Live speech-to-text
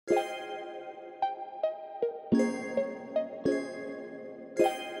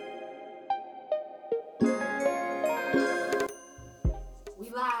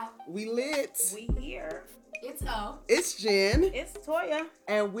We lit. We here. It's O. It's Jen. It's Toya.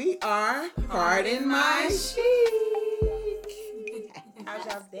 And we are Pardon My Chic. How's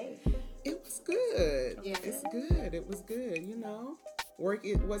y'all's day? It was good. Yeah. It's good. It was good, you know. Work,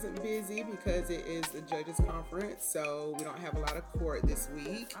 it wasn't busy because it is the judges conference, so we don't have a lot of court this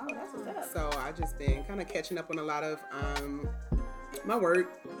week. Oh, that's what's up. So I just been kind of catching up on a lot of my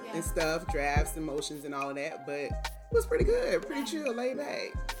work and stuff, drafts and motions and all of that, but it was pretty good, pretty chill, laid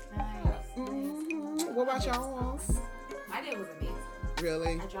back. Nice. Mm-hmm. What about y'all's? My day was amazing.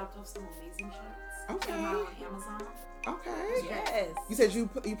 Really? I dropped off some amazing shirts. Okay. On Amazon. Okay. Yes. You said you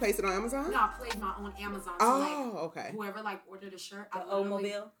placed it on Amazon? No, I played my own Amazon. So Okay. whoever ordered a shirt. The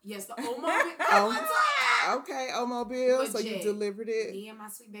O-Mobile? Yes, the O-Mobile. Okay, O-Mobile. So you delivered it. Me and my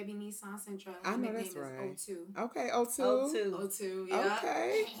sweet baby Nissan Sentra. I know that's right. Okay, O2. O2, yeah.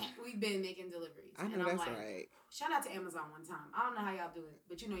 Okay. We've been making deliveries. I know that's right. Shout out to Amazon one time. I don't know how y'all do it,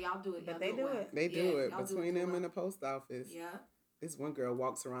 but you know y'all do it. But they do well. it. They do it y'all between them and the post office. Yeah. This one girl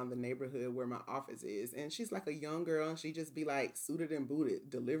walks around the neighborhood where my office is, and she's like a young girl, and she just be like suited and booted,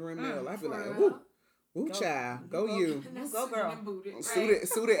 delivering mail. I be like, woo, child, go you. Go girl.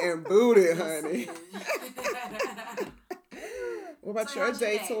 Suited and booted, honey. What about your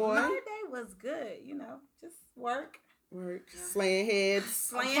day, Toy? My day was good, you know, just work. Slaying heads.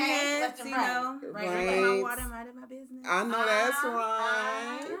 Slaying heads, you know. Right. Drinking my water, minding my business. I know that's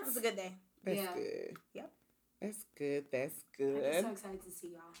right. It was a good day. That's good. Yep. That's good. That's I'm good. just so excited to see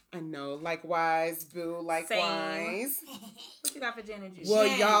y'all. I know. Likewise, boo. Likewise. What you got for Jen and Juice? Well,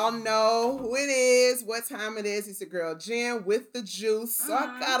 y'all know who it is, what time it is. It's your girl Jen with the juice. So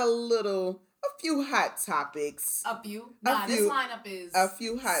I got a few hot topics. A few. This lineup is a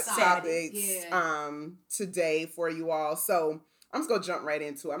few hot solid. topics today for you all. So I'm just gonna jump right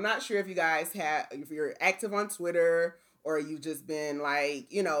into it. I'm not sure if you guys if you're active on Twitter or you've just been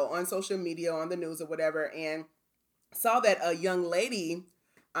on social media, on the news or whatever, and saw that a young lady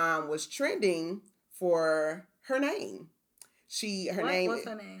was trending for her name. What's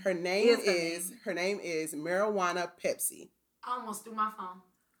her name? Her name is Marijuana Pepsi. I almost threw my phone.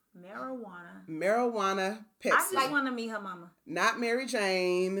 Marijuana Pepsi. I just want to meet her mama. Not Mary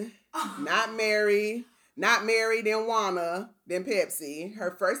Jane. Not Mary. Not Mary, then Wanna, then Pepsi.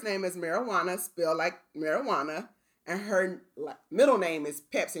 Her first name is Marijuana, spelled like marijuana. And her middle name is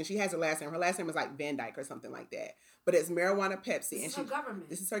Pepsi. And she has her last name. Her last name is like Van Dyke or something like that. But it's Marijuana Pepsi.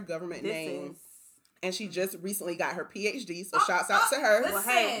 This is her government name. And she just recently got her PhD, so shouts out to her. Well,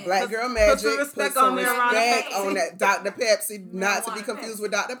 hey, Black Girl Magic. Put some respect on that Dr. Pepsi, not to be confused with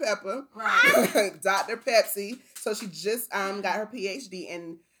Dr. Pepper. Right. Dr. Pepsi. So she just got her PhD,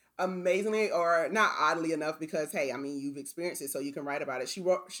 and amazingly, or not oddly enough, because hey, I mean you've experienced it, so you can write about it. She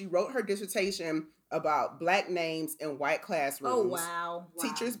wrote her dissertation about Black names in white classrooms. Oh wow!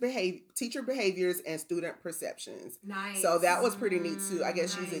 Teacher behaviors and student perceptions. Nice. So that was pretty neat too. I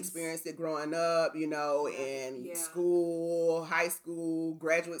guess she's experienced it growing up, in school, high school,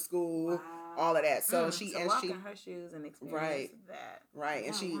 graduate school, all of that. So she walk in her shoes and experience that. Right,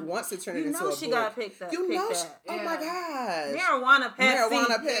 and she wants to turn it into a book. She got picked up. Oh my God! Marijuana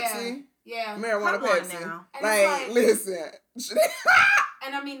Pepsi. Yeah. Marijuana Pepsi. Now. Listen.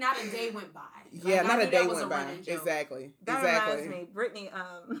 And I mean, not a day went by. Not a day went by. Exactly. That reminds me, Brittany,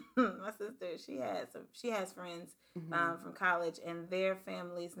 my sister, she has friends from college, and their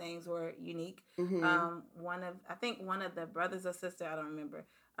families' names were unique. One of the brothers or sister, I don't remember.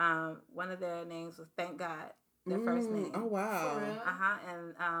 One of their names was Thank God. Their first name. Oh wow. For real?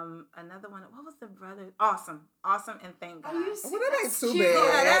 And another one. What was the brother? Awesome, and Thank God. Well, that ain't too bad.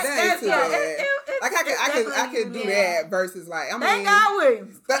 That ain't too bad. I could do that versus Thank God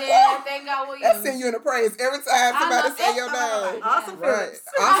Williams. Thank God Williams. That send you in a praise every time somebody say your name. Awesome, right?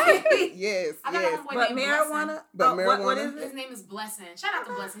 Awesome. Yes. But marijuana. What is it? His name is Blessing. Shout out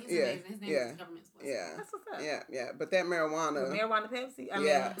to Blessing. He's amazing. His name is government's Blessing. Yeah. That's what's up. Yeah. But that marijuana.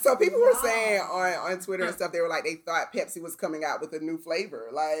 Pepsi. So people were saying on Twitter and stuff, they were like, they thought Pepsi was coming out with a new flavor.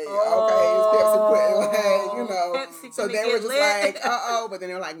 Like, okay, is Pepsi putting, Pepsi so they were just like, but then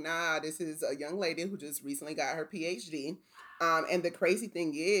they were like, nah, this is a young lady who just recently got her PhD. And the crazy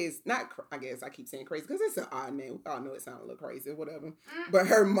thing is, I guess I keep saying crazy because it's an odd name. We all know it sounds a little crazy, whatever. But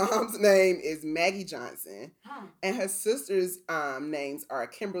her mom's name is Maggie Johnson. And her sister's names are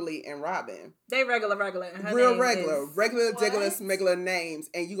Kimberly and Robin. They regular. Real regular. Regular, diggler, smuggler names.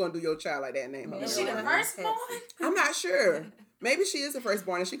 And you going to do your child like that name. Is she the firstborn? I'm not sure. Maybe she is the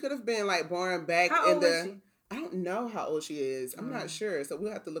firstborn. And she could have been born back How old is she? I don't know how old she is. I'm not sure. So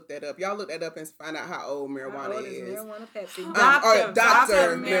we'll have to look that up. Y'all look that up and find out how old marijuana is. Marijuana Pepsi.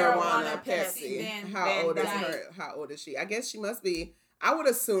 Dr. Marijuana Pepsi. Pepsi. How old is she? I guess she must be, I would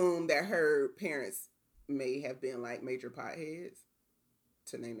assume that her parents may have been like major potheads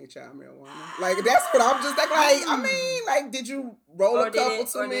to name their child marijuana. Like that's what I'm just like. I mean, like, did you roll a couple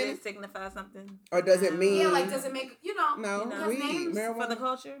too many? Did it signify something? Or does it mean? Yeah, like does it make No, because names marijuana for the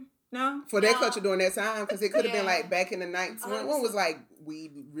culture? No, for that culture during that time, because it could have been Yeah. like back in the 90s. When was like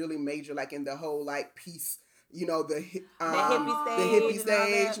weed really major, like in the whole like peace. You know, the hippie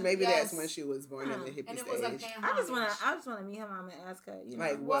stage. Maybe that's when she was born in the hippie and it stage. was like I just want to meet her mom and ask her, you know,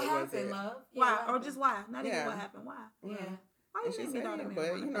 Like, what was happened, it? love? why, Yeah, or just why? Not even Yeah. what happened. Why? yeah. Why And you she name your said, daughter but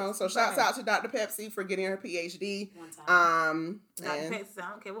marijuana? you know, so shouts out to Dr. Pepsi for getting her PhD. One time. Dr. And Pepsi, I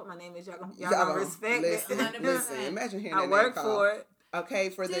don't care what my name is. Y'all gonna respect listen, it. listen. Imagine hearing I that work name call. for it. Okay,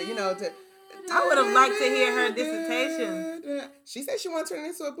 for the I would have liked to hear her dissertation. She said she want to turn it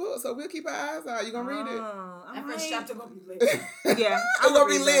into a book, so we'll keep our eyes out. You gonna read it? That first chapter gonna be lit. Yeah, It's gonna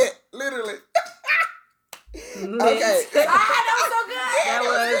be lit, literally. Okay. That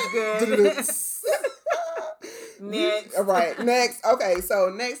was good. Next. All right, next. Okay, so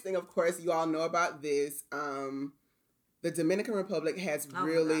next thing, of course, you all know about this. The Dominican Republic has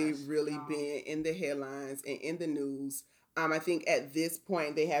really been in the headlines and in the news. I think at this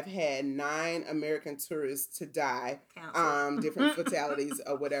point they have had 9 American tourists to die, different fatalities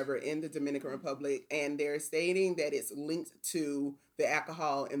or whatever in the Dominican Republic, and they're stating that it's linked to the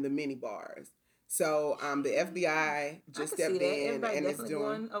alcohol in the mini bars. So the FBI just stepped in and it's doing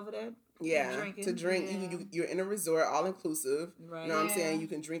going over there. Yeah, drinking. to drink. Yeah. You're in a resort, all inclusive. Right. You know what I'm saying? You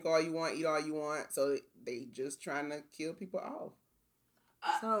can drink all you want, eat all you want. So they just trying to kill people off.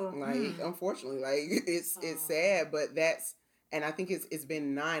 So Like, unfortunately, like it's sad, but that's, and I think it's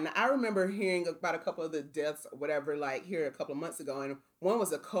been 9. I remember hearing about a couple of the deaths or whatever, like here a couple of months ago, and one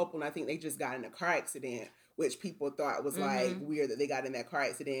was a couple, and I think they just got in a car accident, which people thought was like weird that they got in that car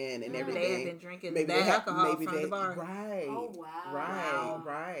accident and everything. They had been drinking alcohol from the bar. Right. Oh, wow.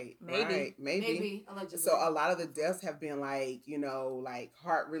 Right. Maybe. Allegedly. So a lot of the deaths have been like, you know, like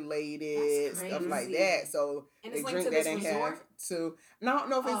heart related, That's stuff like crazy. that. So And they it's drink linked that to and this have resort? to. I don't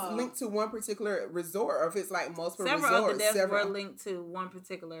know if it's linked to one particular resort or if it's like multiple Several resorts. of the deaths were linked to one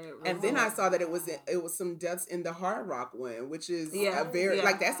particular resort. And then I saw that it was some deaths in the Hard Rock one, which is a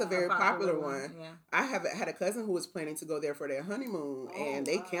very popular one. Yeah. I have had a cousin who was planning to go there for their honeymoon, and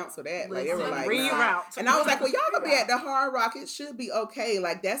they canceled that. Like they Listen, were like, reroute. and I was like, well, y'all gonna be at the Hard Rock. It should be okay.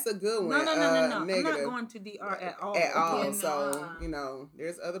 Like that's a good one. No. Negative. I'm not going to DR at all. At all. Yeah, So you know,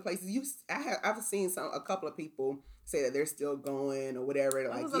 there's other places. I've seen a couple of people say that they're still going or whatever.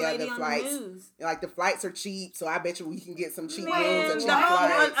 Like the flights, like the flights are cheap, so I bet you we can get some cheap rooms and cheap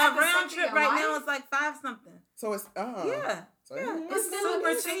flights. A round trip right now is like 5 something. So it's So It's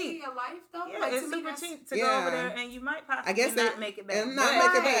super cheap. Your life, though. Yeah, like, it's to me, super cheap to go over there, and you might possibly not make it back. And not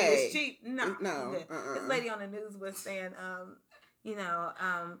make it back. It's cheap. No. This lady on the news was saying,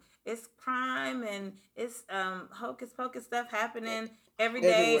 it's crime and it's hocus pocus stuff happening every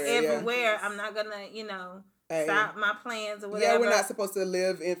day, everywhere. I'm not gonna, stop my plans or whatever. Yeah, we're not supposed to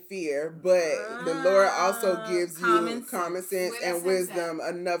live in fear, but the Lord also gives you common sense and wisdom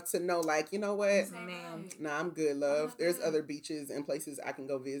enough to know, like, you know what? Man. Nah, I'm good, love. There's other beaches and places I can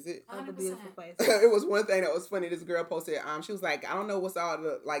go visit. Other beautiful places. It was one thing that was funny. This girl posted, she was like, I don't know what's all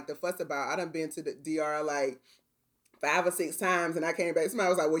the fuss about. I done been to the DR like 5 or 6 times and I came back. Somebody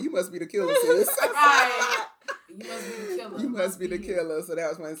was like, well, you must be the killer, sis. Right. You must be the killer. You must be the killer. So that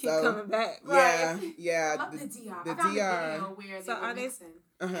was one. Keep coming back. Yeah. Love the DR. The I found DR. a video where they were mixing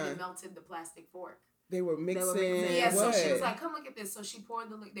and Uh-huh. it melted the plastic fork. They were mixing. Yeah, what? so she was like, come look at this. So she poured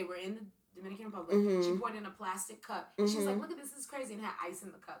they were in the Dominican Republic. Mm-hmm. She poured in a plastic cup. And she was like, look at this is crazy. And had ice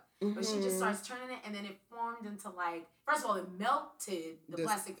in the cup. Mm-hmm. But she just starts turning it and then it formed into like, first of all, it melted the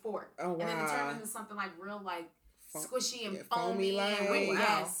plastic fork. Oh, wow. And then it turned into something like real like squishy and foamy foamy. like. And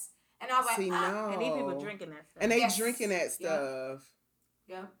yes. And I was like, no. And these people drinking that stuff. And they drinking that stuff.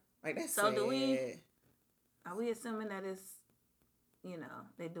 Yeah. Like that's So sad. are we assuming that it's,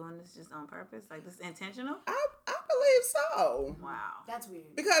 they're doing this just on purpose? Like this intentional? I believe so. Wow. That's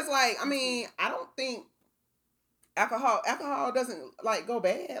weird. Because I don't think alcohol doesn't like go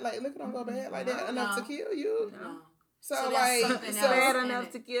bad. Like liquor don't go bad like that enough to kill you. No. So bad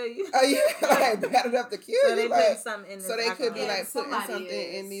enough to kill you. Oh yeah, like bad enough to kill so you. They put something in this so they could be alcohol. like putting something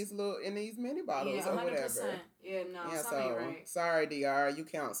in these mini bottles or whatever. Yeah, no, Yeah, something so right. sorry, DR, you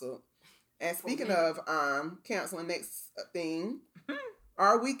canceled. And speaking of canceling, next thing,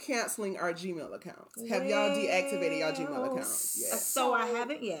 are we canceling our Gmail accounts? Have y'all deactivated your Gmail accounts yet? So I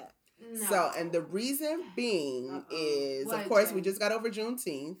haven't yet. No. So, and the reason being is, of course, we just got over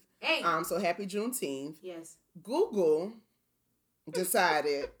Juneteenth. Hey. So happy Juneteenth. Yes. Google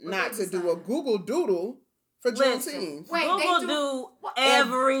decided not to do a Google Doodle For Listen, Juneteenth. Wait, Google they do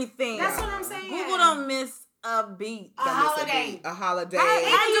everything. That's what I'm saying. Google don't miss a beat. A holiday. A holiday.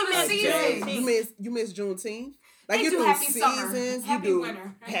 How you miss miss seasons? You miss Juneteenth? Like They you do do happy seasons, summer, happy you do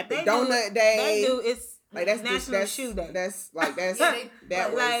winter. Happy They Donut Day. They do. It's like that's National Shoe Day. That's Yeah,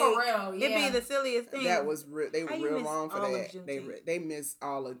 that was like, for real. Yeah. It'd be the silliest thing. that was they How were you real miss wrong for all of that. Juneteenth? They missed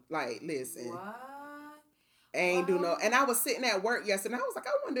all of listen. What? Ain't do no, and I was sitting at work yesterday, and I was like,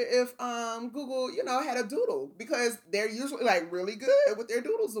 I wonder if Google, had a doodle, because they're usually like really good with their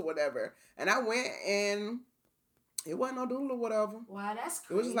doodles or whatever. And I went, and it wasn't no doodle or whatever. Wow, that's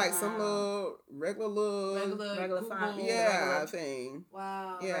crazy. It was just like some little regular Google, font. yeah thing.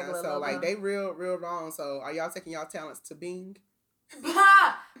 Wow. Yeah, Regular so logo. like they real wrong. So are y'all taking y'all talents to Bing?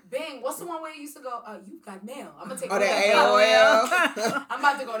 Bing, what's the one where you used to go? You've got mail. I'm gonna take Oh, that. AOL. I'm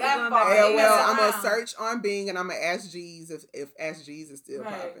about to go that far. AOL. I'm around. gonna search on Bing, and I'm gonna ask G's if Ask G's is still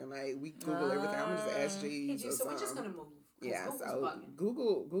Right. popping. Like we Google everything. I'm just ask Hey, G's. G, or so we're just something. gonna move. 'cause Yeah, Google's so bugging.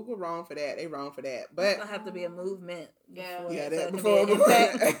 Google wrong for that. They wrong for that. It's But gonna have to be a movement. Yeah. before- yeah, so that it can before be an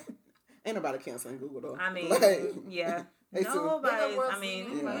impact. ain't nobody canceling Google though. I mean, Like, yeah. they still- Nobody's. world's I mean,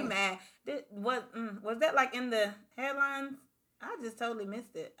 leading we way. mad. Was that like in the headlines? I just totally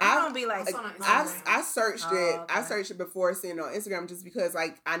missed it. I- I'm gonna be like, I saw it on Instagram. I searched Oh, it. okay. I searched it before seeing it on Instagram, just because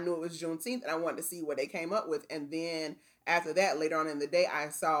like I knew it was Juneteenth and I wanted to see what they came up with. And then after that, later on in the day, I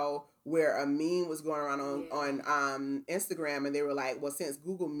saw where a meme was going around on Instagram, and they were like, "Well, since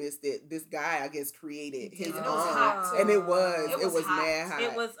Google missed it, this guy I guess created his And own." it was hot, too. And it was hot. mad hot.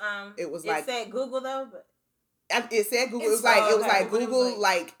 it was it like said Google though, but it said Google. It It's was like okay. but it Google was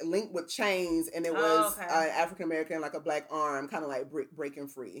like linked with chains, and it Oh, was okay. African American, like a black arm, kind of like breaking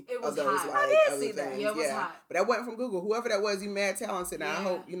free. It was of those hot. like I did other see that. things. Yeah, it was hot. But that wasn't from Google. Whoever that was, you mad talented. And I Yeah.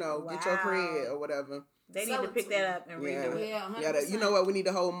 hope get your Wow. cred or whatever. they need Sell to it pick to that me. up and Yeah. redo it. Yeah, 100%. Yeah, you know what? We need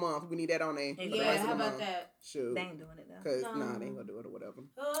the whole month. We need that on there. Yeah, for the Yeah, rest of how the about month. that? Shoot. They ain't doing it though. Cause No. nah, they ain't gonna do it or whatever.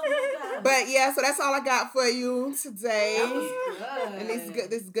 Oh my God. But yeah, so that's all I got for you today. That was good. And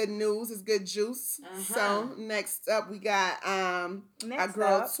this is good news. It's good juice. So next up we got our Next girl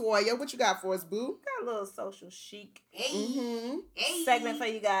up, Toya. What you got for us, boo? got a little social chic Hey. Mm-hmm. Hey. segment for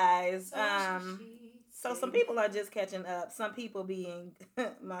you guys. So So some people are just catching up. Some people being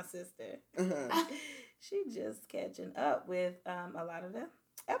my sister. Uh-huh. She just catching up with a lot of the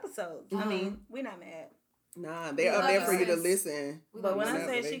episodes. I Mhm. mean, we're not mad. Nah, they're We up love there for you, you to sis. listen. But when I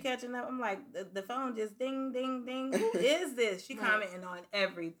Whenever say they- she catching up, I'm like, the phone just ding, ding, ding. Who is this? She Right. commenting on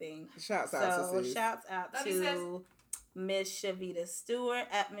everything. Shouts out So to sis. shouts out Love you, to Miss Shavita Stewart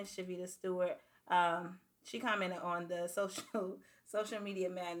at Miss Shavita Stewart. She commented on the social media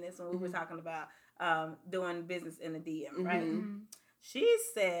madness when we were talking about doing business in the DM, right? Mhm. She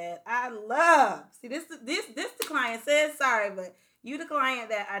said, "I love." See, this the client said, "Sorry, but you the client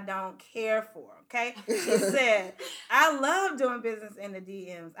that I don't care for." Okay, she said, "I love doing business in the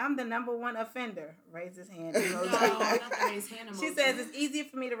DMs. I'm the number one offender." Raise his hand. No, emoji. not the raise hand emoji. She says it's easier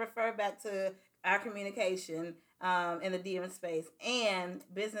for me to refer back to our communication in the DM space, and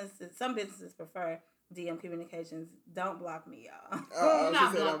some businesses prefer DM communications. Don't block me, y'all. Oh, You're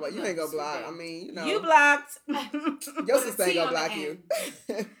not she said, blocked. you ain't gonna You're block. not I mean, you know. You blocked. Your With a sister ain't T gonna on the block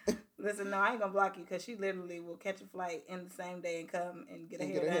you. Listen, no, I ain't gonna block you because she literally will catch a flight in the same day and come and get a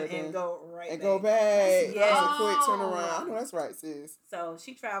And hair get a done hair and done. go right And back. go back. Yes. It's a quick Oh. turnaround. I know that's right, sis. So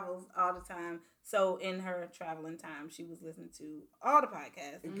she travels all the time. So in her traveling time, she was listening to all the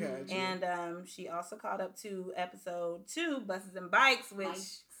podcasts. Gotcha. And she also caught up to episode 2, Buses and Bikes, which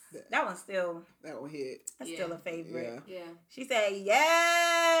that one's still that one hit. that's Yeah. still a favorite. Yeah. Yeah. She said,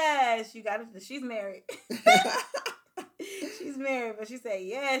 "Yes, you got to." She's married. She's married, but she said,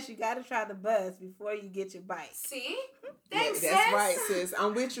 "Yes, you got to try the bus before you get your bike." See? Yeah, Thanks, that's sis. right, sis.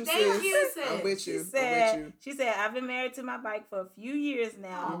 I'm with you, Thank sis. you, sis. I'm with She you. I'm with said, you. "She said I've been married to my bike for a few years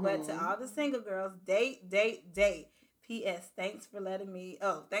now, but to Mhm. all the single girls, date, date, date. P.S. Thanks for letting me.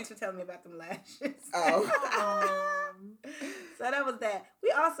 Oh, thanks for telling me about them lashes." Oh. So that was that.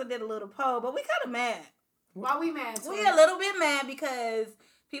 We also did a little poll, but we kind of mad. Why we mad? We a little bit mad because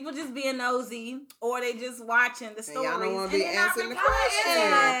people just being nosy or they just watching the And stories y'all don't want to be they're not answering the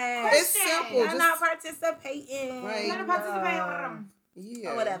replying. question. It's simple. They're Just, not participating. Right. You gotta participate with them.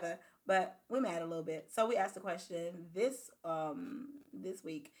 yeah. Or whatever. But we mad a little bit. So we asked the question this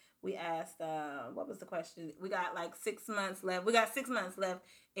week. We asked what was the question? We got like 6 months left. We got 6 months left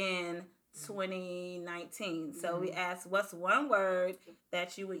in 2019. So we asked, what's one word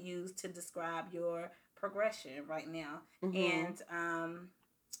that you would use to describe your progression right now? Mhm. And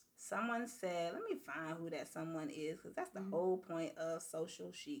someone said, let me find who that someone is, because that's the whole point of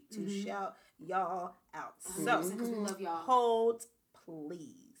Social Chic, to shout y'all out. So 'Cause we love y'all. hold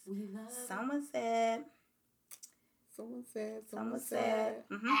please. We love Someone said Someone said.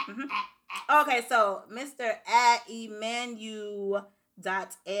 Okay, so Mr. Emmanuel.l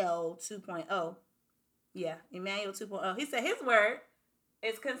 2.0. Yeah, Emmanuel 2.0. He said his word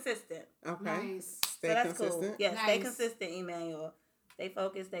is consistent. Okay. Nice. Stay consistent. Cool. Yeah, Nice. Stay consistent, Emmanuel. Stay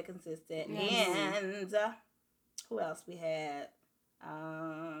focused, stay consistent. Yes. And who else we had?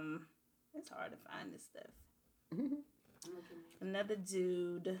 It's hard to find this stuff. Another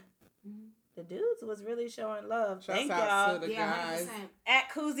dude. The dudes was really showing love. Shouts Thank out y'all. to the guys. 100%. At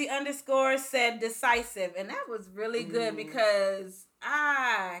Koozie_ said decisive. And that was really good because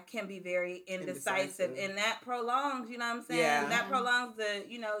I can be very indecisive. And that prolongs, you know what I'm saying? Yeah. That prolongs the,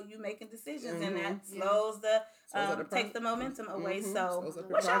 you making decisions. And that slows the, takes the momentum away. So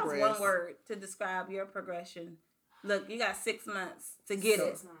what's y'all's one word to describe your progression? Look, you got 6 months to get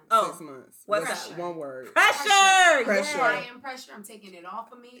it. 6 months. Oh, 6 months. what's Pressure. that? One word. Pressure. Pressure. Yeah. Applying pressure. I'm taking it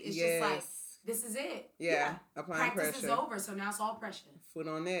off of me. It's just like, this is it. Yeah. Applying Practice pressure. is over, so now it's all pressure. Foot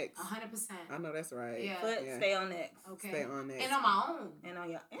on next. 100%. I know that's right. Yeah. Foot, stay on next. Okay. Stay on next. And on my own. And on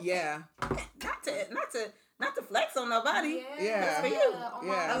your Yeah. not to flex on nobody. Yeah. That's for you.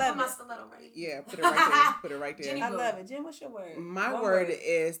 Yeah. I love my it. stiletto ready. Yeah. Put it right there. Put it right there. Jenny I love it. Jen, what's your word? My One word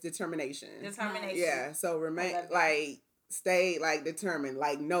is determination. Determination. Yeah. So remain stay determined.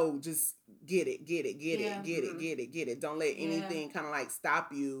 No, just get it. Don't let anything kind of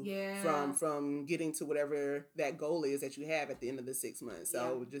stop you from getting to whatever that goal is that you have at the end of the 6 months.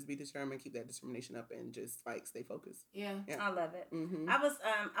 So just be determined, keep that determination up, and just stay focused. Yeah. I love it. Mm-hmm. I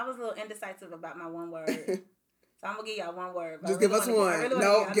was a little indecisive about my one word. So I'm gonna give y'all one word. Just give us one.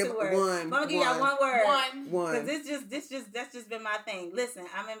 No, give one. I'm gonna give y'all one word. One. Because that's just been my thing. Listen,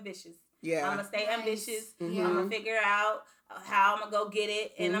 I'm ambitious. Yeah. I'm gonna stay ambitious. Mm-hmm. I'm gonna figure out how I'm gonna go get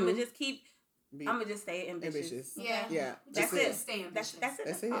it, and I'm gonna just keep. I'm gonna just stay ambitious. Yeah. Yeah. That's Just it. Stay ambitious. That's it.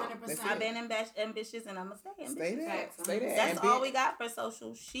 That's it. 100%. I've been ambitious, and I'm gonna stay ambitious. Stay there. That's all we got for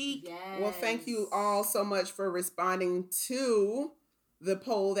social chic. Yes. Well, thank you all so much for responding to the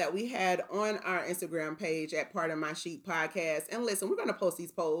poll that we had on our Instagram page at Part of My Chic Podcast. And listen, we're gonna post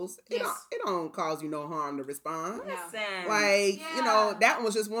these polls. It don't cause you no harm to respond. Listen. That one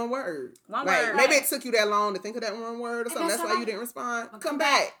was just one word. One word. Maybe it took you that long to think of that one word or something. That's why you didn't respond. Come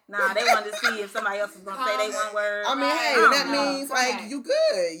back. Nah, they wanted to see if somebody else was gonna say they one word. I mean, hey, that means you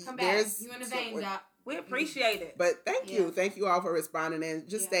good. Come back. You in the vein, Doc. We appreciate it. But thank you. Thank you all for responding, and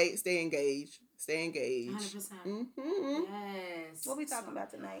just stay engaged. Stay engaged. 100%. Mm-hmm. Yes. What we talking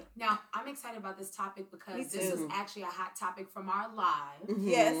about tonight? Now, I'm excited about this topic because this was actually a hot topic from our live. Mm-hmm.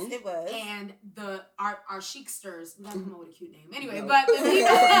 Yes, it was. And our chicsters, we gotta come up with a cute name. Anyway, No. but the people,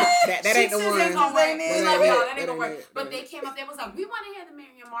 that ain't the one. Ain't gonna work. We love y'all. That ain't gonna work. it. But they came up, they was like, we want to hear the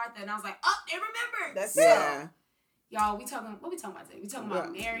Mary and Martha. And I was like, oh, they remembered. That's Yeah. Y'all, what we talking about today? We talking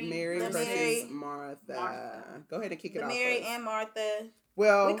about Mary versus Martha. Go ahead and kick it off. Mary first. and Martha.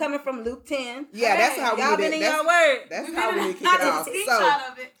 Well, We coming from Luke 10. Yeah, that's how we y'all need been in it. your word. That's how we need to kick it off.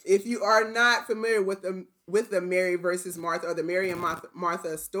 So, of it. if you are not familiar with the Mary versus Martha or the Mary and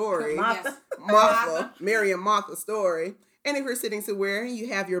Martha story, Mary and Martha story. And if you're sitting somewhere and you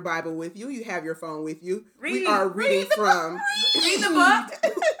have your Bible with you, you have your phone with you, we are reading from. Read the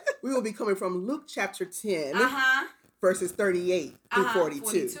book. We will be coming from Luke chapter 10, Uh-huh. verses 38 through 42.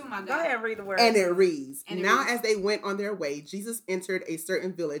 42, my God. Go ahead and read the word. And it reads, And it Now reads. as they went on their way, Jesus entered a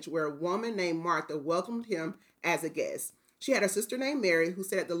certain village where a woman named Martha welcomed him as a guest. She had a sister named Mary who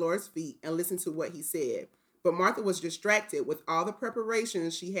sat at the Lord's feet and listened to what he said. But Martha was distracted with all the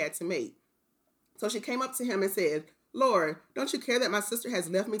preparations she had to make. So she came up to him and said, Lord, don't you care that my sister has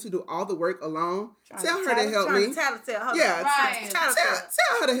left me to do all the work alone? Tell her to help me. Tell her. Yeah, Right.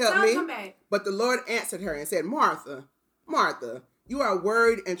 tell her to help Tell me. come back. But the Lord answered her and said, Martha, Martha, you are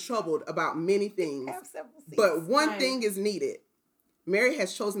worried and troubled about many things, but one thing is needed. Mary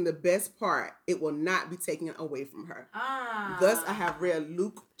has chosen the best part. It will not be taken away from her. Thus I have read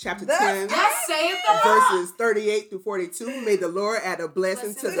Luke chapter 10, Thus saith the Lord. verses 38 through 42. May the Lord add a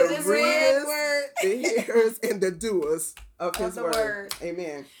blessing to the readers, the hearers, and the doers of his word.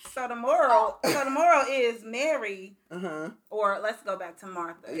 Amen. So the moral is Mary, Uh-huh. or let's go back to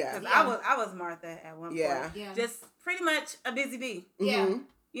Martha. Yeah. Because I was Martha at one point. Yeah. Yeah. Just pretty much a busy bee. Yeah. Mhm.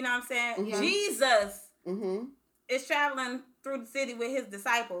 You know what I'm saying? Mhm. Jesus Mhm. is traveling through the city with his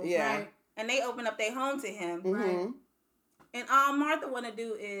disciples. Yeah. Right. And they open up their home to him. Mhm. And all Martha want to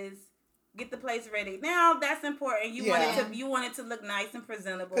do is get the place ready. Now that's important. You want it to look nice and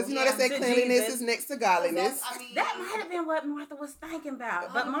presentable. Because you know they say to cleanliness Jesus. is next to godliness. That might have been what Martha was thinking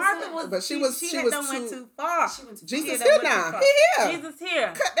about, but 100%. Martha was. But she had was done went too- too far. She went too Jesus She here done went too now. far. He here. Jesus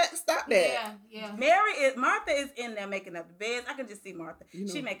here. Cut that. Stop that. Yeah. Yeah. Martha is in there making up the beds. I can just see Martha.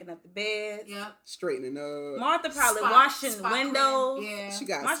 She making up the beds. Yep. Straightening up. Martha probably washing windows. Yeah. She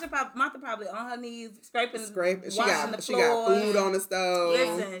got Martha probably on her knees scraping She washing got the she floor. got food on the stove.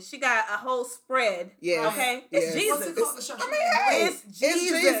 Listen, she got a whole spread. Yeah. Okay. Yes. It's Jesus. What's it called? It's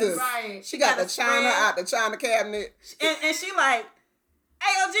Jesus. Right. She got the a china spread. out the china cabinet. And she like,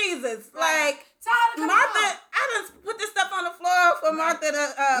 hey, oh Jesus. Right. Like, Tyler, Martha, I done put this stuff on the floor for Martha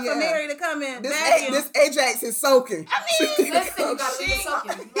to, for Mary to come in. This Ajax is soaking. I mean, listen, you gotta let it soak.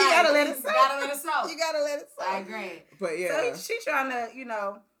 You gotta let it soak. You gotta let it soak. You gotta let it soak. I agree. But yeah. So she trying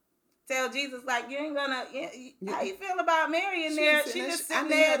to, tell Jesus, like, you ain't gonna, how you feel about Mary in there? She just sitting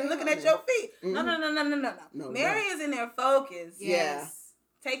there looking at your feet. Mm-hmm. No. Mary is in there focused. Yeah.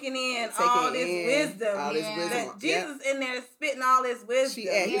 Taking in all this wisdom. All this wisdom. That Jesus in there spitting all this wisdom. She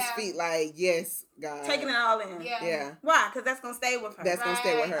at his feet like, yes, God. Taking it all in. Yeah. Why? Because that's going to stay with her. That's going to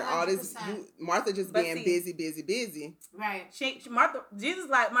stay with her. 100%. All this, Martha just being busy. Right. Martha, Jesus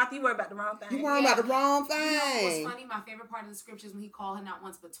like, Martha, you worry about the wrong thing. You worry about the wrong thing. You know what's funny? My favorite part of the scripture is when he called her not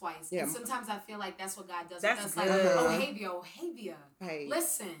once but twice. Yeah. And sometimes I feel like that's what God does. That's with us. good. Like, oh, Havia. Hey.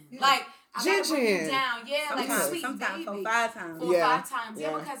 Listen. Yeah. Like, I gotta bring you down. Yeah, sometimes, like sweet sometimes baby. 4 or 5 times. 4 or 5 times.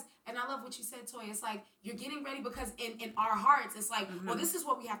 Yeah, because, and I love what you said, Toya. It's like, you're getting ready because in our hearts, it's like, well, this is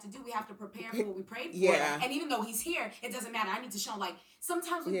what we have to do. We have to prepare for what we prayed for. Yeah. And even though he's here, it doesn't matter. I need to show him, like,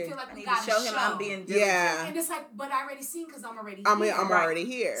 sometimes we feel like we need gotta to show him I'm being diligent. Yeah. And it's like, but I already seen because I'm already here. I'm already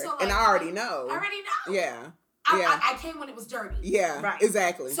here. So, like, and I already know. I already know. Yeah. I came when it was dirty. Yeah, right.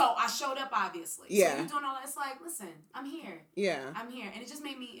 Exactly. So I showed up, obviously. Yeah. So you're doing all that. It's like, listen, I'm here. Yeah. I'm here, and it just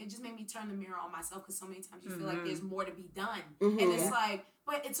made me turn the mirror on myself because so many times you feel like there's more to be done, and it's like,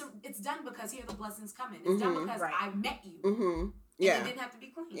 but it's done because here are the blessings coming. It's done because I met you. Mm-hmm. Yeah. And it didn't have to be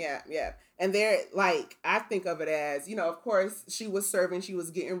clean. Yeah. And there, like, I think of it as, of course, she was serving, she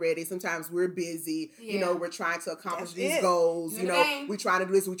was getting ready. Sometimes we're busy, we're trying to accomplish these goals, we're trying to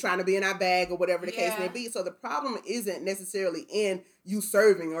do this, we're trying to be in our bag or whatever the case may be. So the problem isn't necessarily in you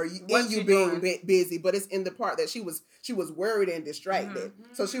serving or you being busy, but it's in the part that she was worried and distracted.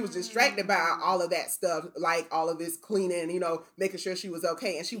 Mm-hmm. So she was distracted by all of that stuff, like all of this cleaning, making sure she was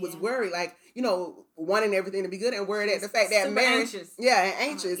okay. And she was worried, like, wanting everything to be good and worried at the fact that Mary,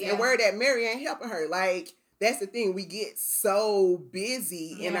 anxious. And worried that Mary ain't helping her. Like, that's the thing. We get so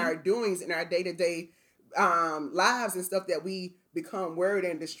busy in our doings, in our day-to-day lives and stuff that we become worried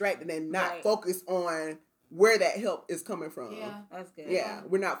and distracted and not focused on where that help is coming from. Yeah, that's good. Yeah,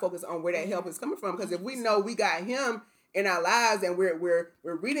 we're not focused on where that help is coming from, because if we know we got him in our lives and we're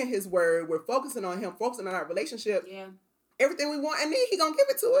reading his word, we're focusing on him, focusing on our relationship. Yeah. Everything we want and need, he gonna give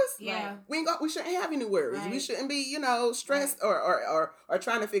it to us. Yeah. We shouldn't have any worries. Right. We shouldn't be, stressed or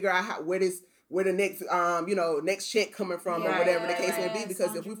trying to figure out where the next next check coming from or whatever the case may be.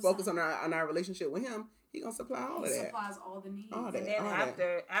 Because 100%. If we focus on our relationship with him, he gonna supply all of that. He supplies all the needs. And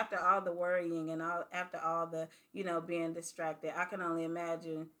then after all the worrying and after all the being distracted, I can only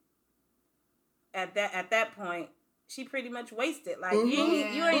imagine at that point she pretty much wasted. Like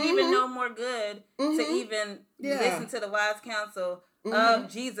you ain't even no more good to even listen to the wise counsel of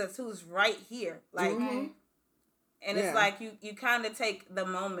Jesus, who's right here. Like, and it's like you kind of take the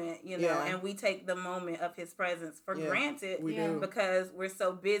moment, and we take the moment of his presence for granted because we're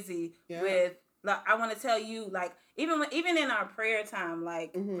so busy with. Like, I want to tell you, like, even in our prayer time,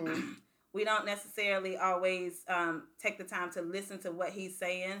 like, we don't necessarily always take the time to listen to what he's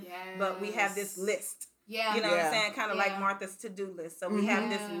saying, but we have this list. Yeah. You know what I'm saying? Kind of like Martha's to-do list. So we have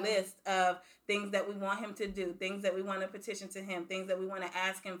this list of things that we want him to do, things that we want to petition to him, things that we want to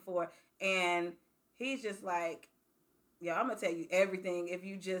ask him for. And he's just like, yo, I'm going to tell you everything if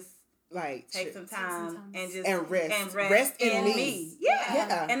you just take some time and just rest in me.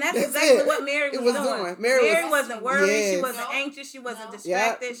 Yeah. And that's exactly what Mary was doing. Mary wasn't worried. Yes. She wasn't anxious. She wasn't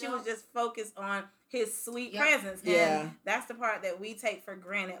distracted. She was just focused on his sweet presence. And that's the part that we take for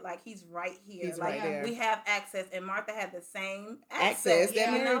granted. Like, he's right here. He's like, right there. We have access. And Martha had the same access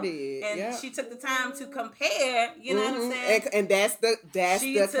that Mary did. And she took the time to compare. You know what I'm saying? And that's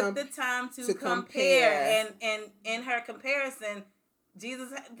she took the time to compare. And in her comparison, Jesus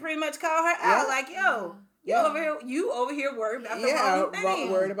pretty much called her out, like, yo, you over here worried about the wrong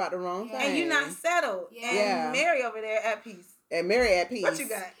thing. Worried about the wrong thing. And you not settled. And Mary over there at peace. And Mary at peace. What you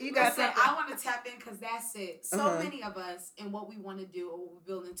got? You got something? I want to tap in because that's it. So many of us and what we want to do or what we're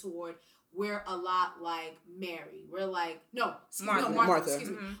building toward, we're a lot like Mary. We're like, Martha. Excuse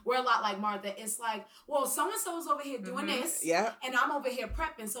me. We're a lot like Martha. It's like, well, so-and-so's over here doing this. Yeah. And I'm over here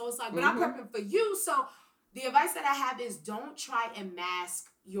prepping. So it's like, but I'm prepping for you. So The advice that I have is don't try and mask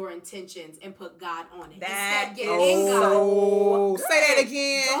your intentions and put God on it. That Instead, get in God. Say that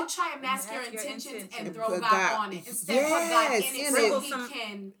again. Don't try and mask your intentions and throw God on it. Instead, put God in it so He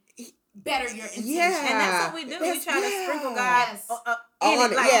can better your intentions. Yeah. And that's what we do. We try to sprinkle God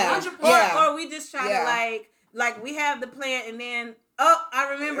on it. Like, or we just try to like we have the plan and then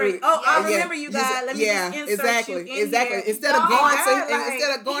I remember you guys. Let me just insert you in here. Instead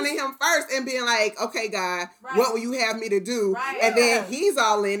of going to him first and being like, okay, God, what will you have me to do? Right. And then he's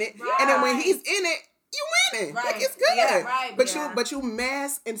all in it. Right. And then when he's in it, you winning. Right. Like, it's good. Yeah. Right. But you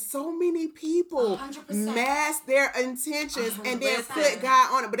mask, and so many people 100%. mask their intentions and then put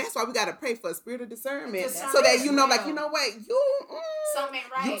God on it. But that's why we got to pray for a spirit of discernment so that you know, like, you know what,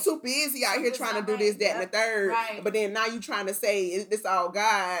 you too busy out here trying to do this, that, and the third. Right. But then now you trying to say it's all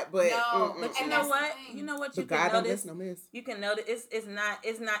God. But but you know what? You know what? You can God notice. Don't miss. You can notice it's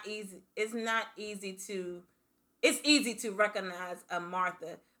not easy. It's not easy to. It's easy to recognize a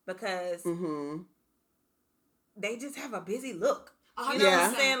Martha because. They just have a busy look. You know what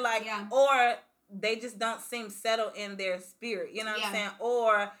I'm saying? Like, or they just don't seem settled in their spirit. You know what I'm saying?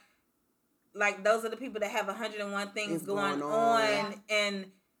 Or like those are the people that have 101 things going on. Yeah. And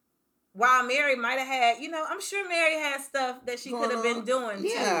while Mary might have had, I'm sure Mary had stuff that she could have been doing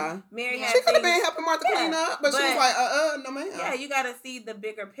too. Mary had she could have been helping Martha clean up, but she was like, no ma'am. Yeah, you got to see the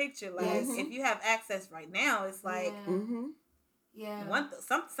bigger picture. Like, if you have access right now, it's like. Yeah.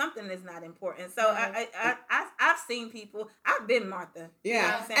 Something is not important. So I've seen people. I've been Martha.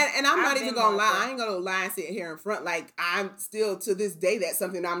 Yeah. You know and I'm not even gonna lie. I ain't gonna lie and sit here in front. Like, I'm still to this day, that's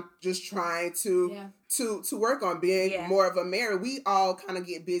something I'm just trying to work on, being more of a Mary. We all kind of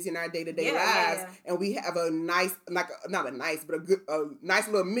get busy in our day-to-day lives, and we have a nice, a nice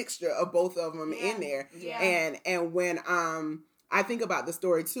little mixture of both of them in there. Yeah. And when I think about the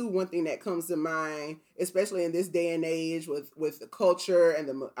story too, one thing that comes to mind, especially in this day and age with the culture and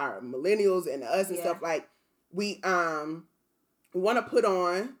our millennials and us and stuff, like we want to put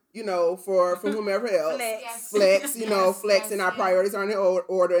on, for whomever else, flex, flex, and our priorities are in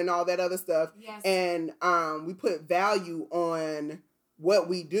order and all that other stuff. Yes. And we put value on what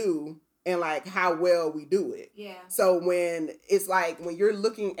we do and like how well we do it. Yeah. So when it's like, when you're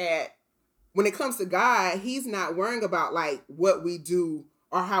looking at, when it comes to God, he's not worrying about like what we do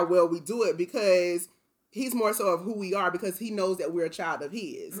or how well we do it, because he's more so of who we are, because he knows that we're a child of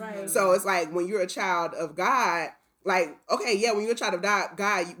his. Right. So it's like, when you're a child of God, like, okay, yeah, when you're a child of God,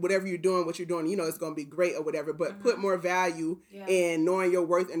 whatever you're doing, it's going to be great or whatever, but put more value in knowing your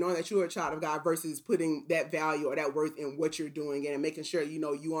worth and knowing that you're a child of God versus putting that value or that worth in what you're doing and making sure, you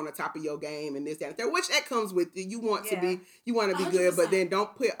on the top of your game and this, that, and that, which that comes with it. You want to be good, but then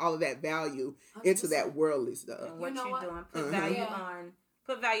don't put all of that value 100%. Into that worldly stuff. And what you're doing,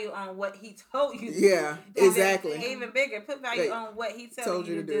 put value on what he told you to do. Yeah, exactly. Even bigger, put value on what he told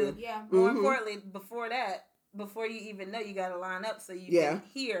you to do. Yeah. More importantly, before you even know, you got to line up so you can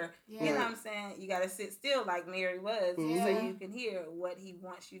hear. Yeah. You know what I'm saying? You got to sit still like Mary was so you can hear what he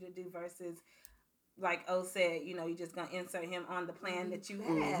wants you to do versus, like O said, you're just going to insert him on the plan that you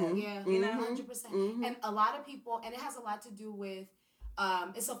have. Yeah, 100%. And a lot of people, and it has a lot to do with,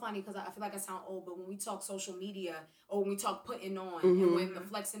 it's so funny because I feel like I sound old, but when we talk social media or when we talk putting on and when the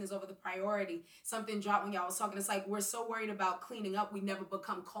flexing is over the priority, something dropped when y'all was talking. It's like, we're so worried about cleaning up, we never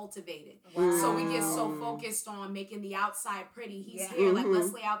become cultivated. Wow. So we get so focused on making the outside pretty. He's here, like,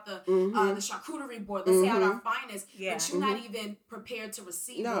 let's lay out the charcuterie board, let's lay out our finest, but you're not even prepared to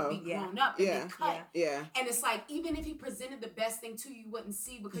receive or be grown up and be cut. Yeah. And it's like, even if he presented the best thing to you, you wouldn't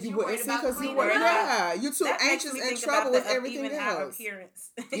see because you're worried about cleaning up. Yeah, you're too anxious and trouble with everything else. Appearance.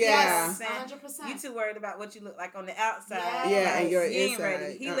 Yeah. 100%. You too worried about what you look like on the outside. Yeah, and your he inside. Ain't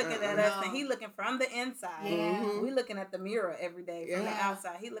ready. He looking at us and he looking from the inside. Yeah. We looking at the mirror every day from the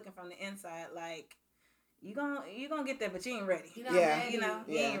outside. He looking from the inside like, you gonna get there, but you ain't ready. You're not ready.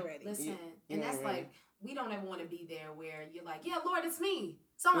 You ain't ready. Listen, and that's like, we don't ever want to be there where you're like, yeah, Lord, it's me.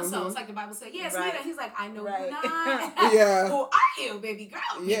 So-and-so. It's like the Bible said, yeah, it's me. And he's like, I know you're not. Yeah. Who are you, baby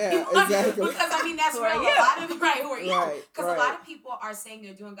girl? Yeah, exactly. Because, that's where a lot of, who are you? Because a lot of people are saying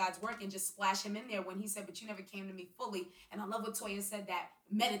they're doing God's work and just splash him in there when he said, but you never came to me fully. And I love what Toya said, that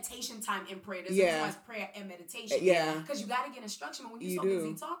meditation time in prayer. There's always prayer and meditation. Yeah. Because you got to get instruction. But when you're so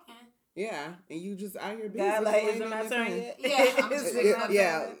busy talking. Yeah, and you just out here busy. God, like, is it my turn yet? Yeah, I'm just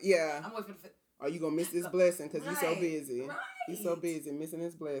yeah. I'm waiting for Are you gonna miss this blessing because you're so busy? Right. You're so busy missing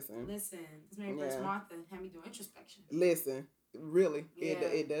this blessing. Listen, this Mary Grace Martha had me do introspection. Listen, really,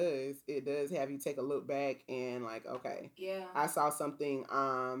 it does. It does have you take a look back and like, okay, I saw something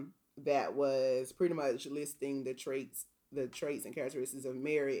that was pretty much listing the traits the traits and characteristics of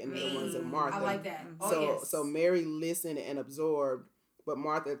Mary and the ones of Martha. I like that. So Mary listened and absorbed, but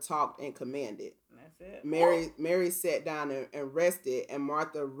Martha talked and commanded. That's it. Mary sat down and rested, and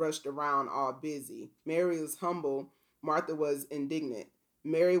Martha rushed around all busy. Mary was humble. Martha was indignant.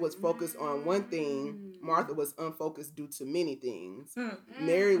 Mary was focused on one thing. Martha was unfocused due to many things.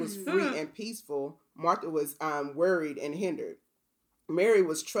 Mary was free and peaceful. Martha was worried and hindered. Mary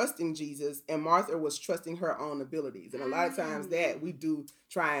was trusting Jesus, and Martha was trusting her own abilities. And a lot of times that we do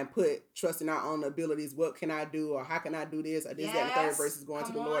try and put trust in our own abilities. What can I do? Or how can I do this? Or this, that, and the third versus going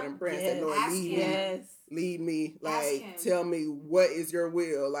to the Lord in prayer and say, Lord, lead me. Like, tell me what is your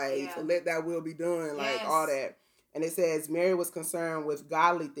will. Like, let that will be done. Like, all that. And it says Mary was concerned with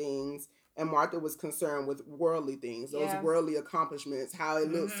godly things, and Martha was concerned with worldly things. Those worldly accomplishments, how it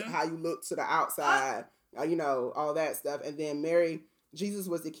looks, how you look to the outside, all that stuff. And then Jesus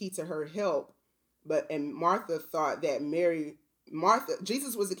was the key to her help, and Martha thought that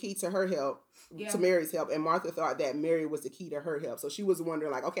Jesus was the key to her help, to Mary's help, and Martha thought that Mary was the key to her help. So she was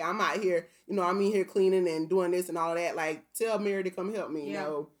wondering, like, okay, I'm out here, I'm in here cleaning and doing this and all of that. Like, tell Mary to come help me.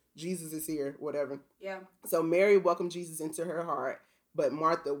 Jesus is here, whatever. Yeah. So Mary welcomed Jesus into her heart, but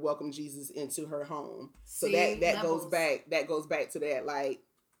Martha welcomed Jesus into her home. So that goes back to that, like,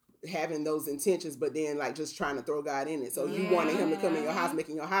 having those intentions, but then like just trying to throw God in it. So you wanted him to come in your house,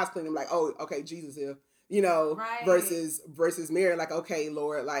 making your house clean. I'm like, oh, okay, Jesus here, versus Mary, like, okay,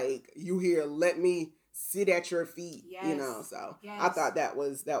 Lord, like, you here, let me sit at your feet, So I thought that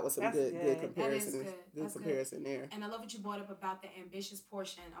was some good comparison. Good comparison there. And I love what you brought up about the ambitious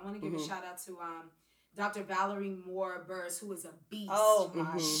portion. I want to give a shout out to Dr. Valerie Moore Burrs, who is a beast. Oh my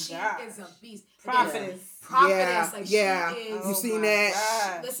God. She is a beast. Prophetess. Like, she is. You seen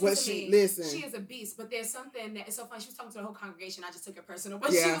that? Listen to me. She is a beast. But there's something that is so funny. She was talking to the whole congregation. I just took it personal.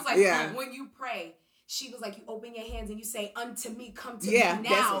 But she was like, when you pray, she was like, you open your hands and you say, unto me, come to me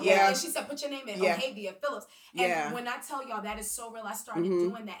now. And she said, put your name in, Octavia Phillips. And when I tell y'all that is so real, I started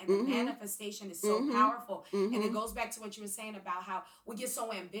doing that. And the manifestation is so powerful. And it goes back to what you were saying about how we get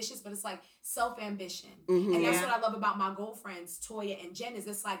so ambitious, but it's like self-ambition. And that's what I love about my girlfriends, Toya and Jen, is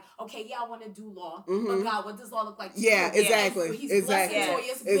it's like, okay, I want to do law. But God, what does law look like to you? Exactly. He's blessing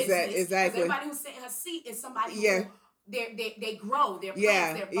Toya's business. Exactly. Everybody who's sitting in her seat is somebody who... They grow, their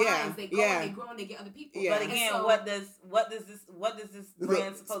plants, their vines, they grow and they grow and they get other people. But again, so, what does this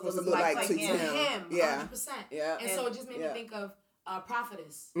brand supposed to look like to him? 100%. And so it just made me think of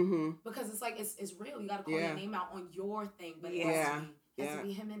prophetess, because it's like it's real. You got to call your name out on your thing, but it has to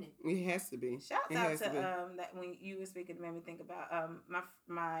be him in it. It has to be. Shout out to that when you were speaking, it made me think about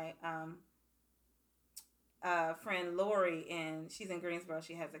my friend Lori, and she's in Greensboro.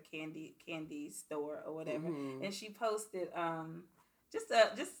 She has a candy store or whatever, and she posted just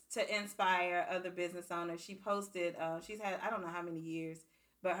to inspire other business owners. She posted she's had, I don't know how many years,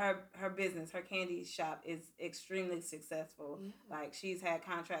 but her business, her candy shop, is extremely successful. Like, she's had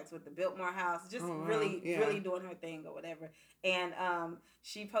contracts with the Biltmore House, just really doing her thing or whatever. And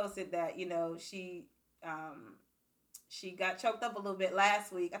she posted that she got choked up a little bit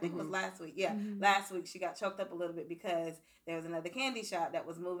last week. I think it was last week. Yeah, last week she got choked up a little bit because there was another candy shop that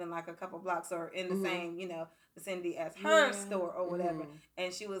was moving like a couple blocks or in the same, vicinity as her store or whatever.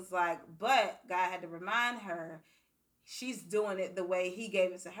 And she was like, but God had to remind her, she's doing it the way he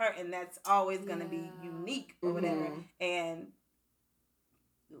gave it to her, and that's always going to be unique or whatever. And,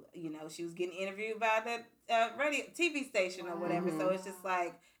 she was getting interviewed by the radio TV station or whatever. So it's just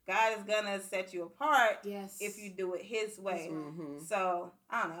like, God is going to set you apart if you do it his way. So,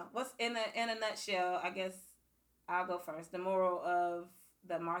 I don't know. What's in a nutshell, I guess I'll go first. The moral of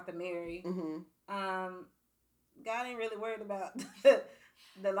the Martha Mary. God ain't really worried about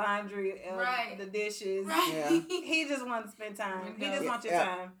the laundry, the dishes. He just wants to spend time. He just wants your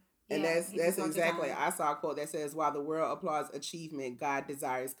time. And that's exactly. I saw a quote that says, while the world applauds achievement, God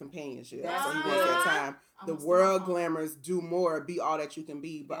desires companionship. So he wants that time. The world glamors, do more, be all that you can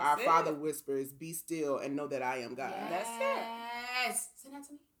be. But our Father whispers, be still and know that I am God. That's it. Send that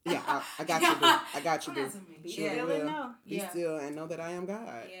to me. Yeah, I got you, boo. I got you, boo. Be still and know. Be still and know that I am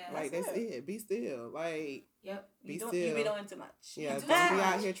God. Like, that's it. Be still. Like, be still. You be doing too much. Yeah, don't be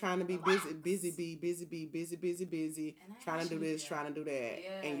out here trying to be busy, trying to do this, trying to do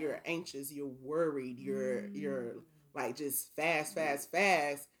that. And you're anxious, you're worried, you're like just fast.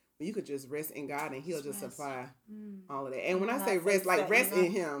 But you could just rest in God and He'll just supply all of that. And when I say rest, like rest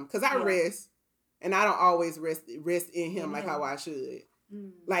in Him, because I rest and I don't always rest in Him like how I should.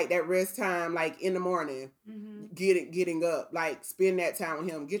 Like that rest time, like in the morning, getting up, like spend that time with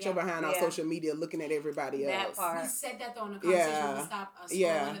him. Get your behind on social media looking at everybody else. We said that though in the conversation when we stop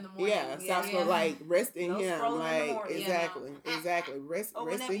scrolling in the morning. Stop scrolling, like rest in him. Like exactly. Rest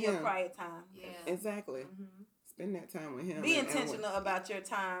in him. Your quiet time. Exactly. Spend that time with him. Be intentional about your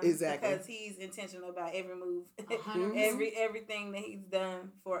time. Exactly. Because he's intentional about every move. Everything that he's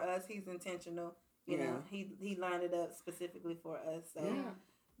done for us, he's intentional. You know, he lined it up specifically for us. So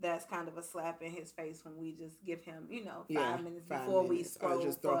that's kind of a slap in his face when we just give him, 5 minutes before we scroll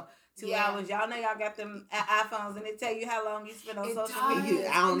for 2 hours. Y'all know y'all got them iPhones and they tell you how long you spend on social media.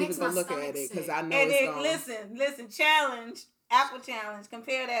 I don't even go look at it because I know it's gone. Listen, challenge, Apple challenge,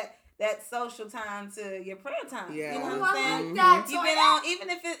 compare that social time to your prayer time. Yeah. You know what I'm saying? You've been on,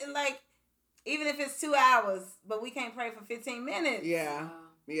 even if it's 2 hours, but we can't pray for 15 minutes. Yeah.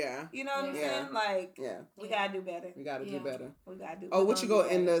 Yeah. You know what I'm saying? Like, we gotta do better. We gotta do better. We gotta do better. Oh, what you gonna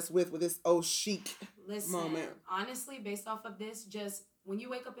end us with this chic moment? Honestly, based off of this, just when you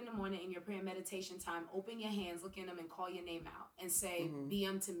wake up in the morning in your prayer and meditation time, open your hands, look in them, and call your name out and say, be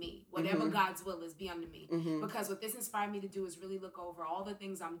unto me. Whatever God's will is, be unto me. Because what this inspired me to do is really look over all the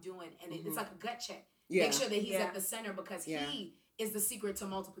things I'm doing, and it's like a gut check. Yeah. Make sure that he's at the center because he is the secret to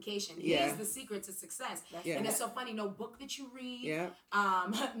multiplication. He is the secret to success. And it's so funny. No book that you read,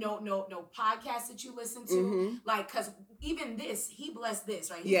 no podcast that you listen to. Like, because even this, he blessed this,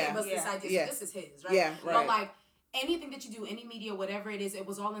 right? He gave us this idea. So this is his, right? Yeah, right. But like, anything that you do, any media, whatever it is, it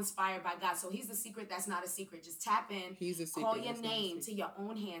was all inspired by God. So he's the secret that's not a secret. Just tap in, call your name to your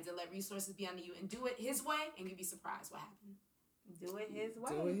own hands, and let resources be under you. And do it his way, and you'll be surprised what happens. Do it his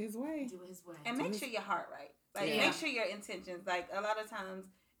way. Do it his way. Do it his way. And make sure your heart right. Like, make sure your intentions. Like, a lot of times,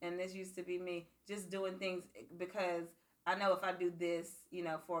 and this used to be me, just doing things because I know if I do this,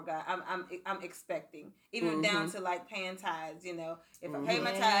 for God, I'm expecting. Even down to like paying tithes, if I pay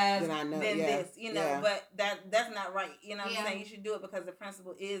my tithes, then I know, then this, but that's not right. You know what I'm saying? You should do it because the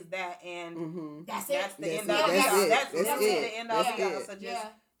principle is that, and that's the end all. That's the end all. So just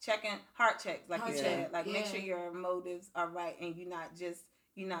checking heart checks, like you said. Like, make sure your motives are right and you're not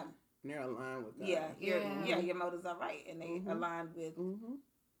they're aligned with God. Your motives are right and they align with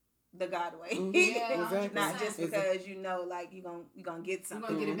the God way. Exactly. Not just because like you're gonna get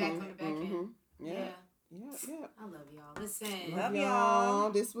something. You're gonna get it back on the back end. Yeah. I love y'all. Listen. Love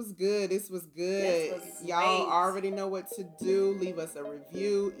y'all. This was good. Y'all already know what to do. Leave us a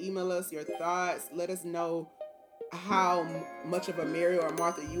review. Email us your thoughts. Let us know how much of a Mary or a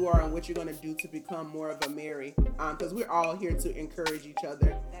Martha you are and what you're going to do to become more of a Mary. Because we're all here to encourage each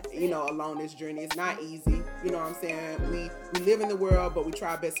other, along this journey. It's not easy. You know what I'm saying? We live in the world, but we try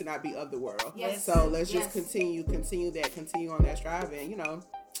our best to not be of the world. Yes. So let's just continue on that striving.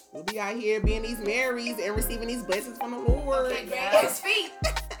 We'll be out here being these Marys and receiving these blessings from the Lord. Okay, great. At his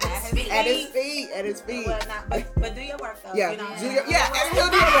feet. At his feet. But do your work though. Yeah. Still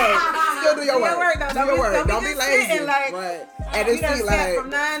do your work. Do your work. Don't be lazy. Right. At his feet, like from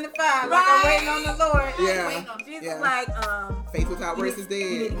 9 to 5, like I'm waiting on the Lord. Yeah. Jesus, like faith without works is dead.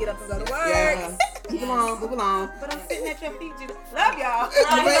 You need to get up and go to work. Yeah. Move along. But I'm sitting at your feet, Jesus. Love y'all.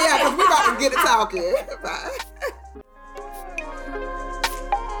 But because we about to get it talking. Bye.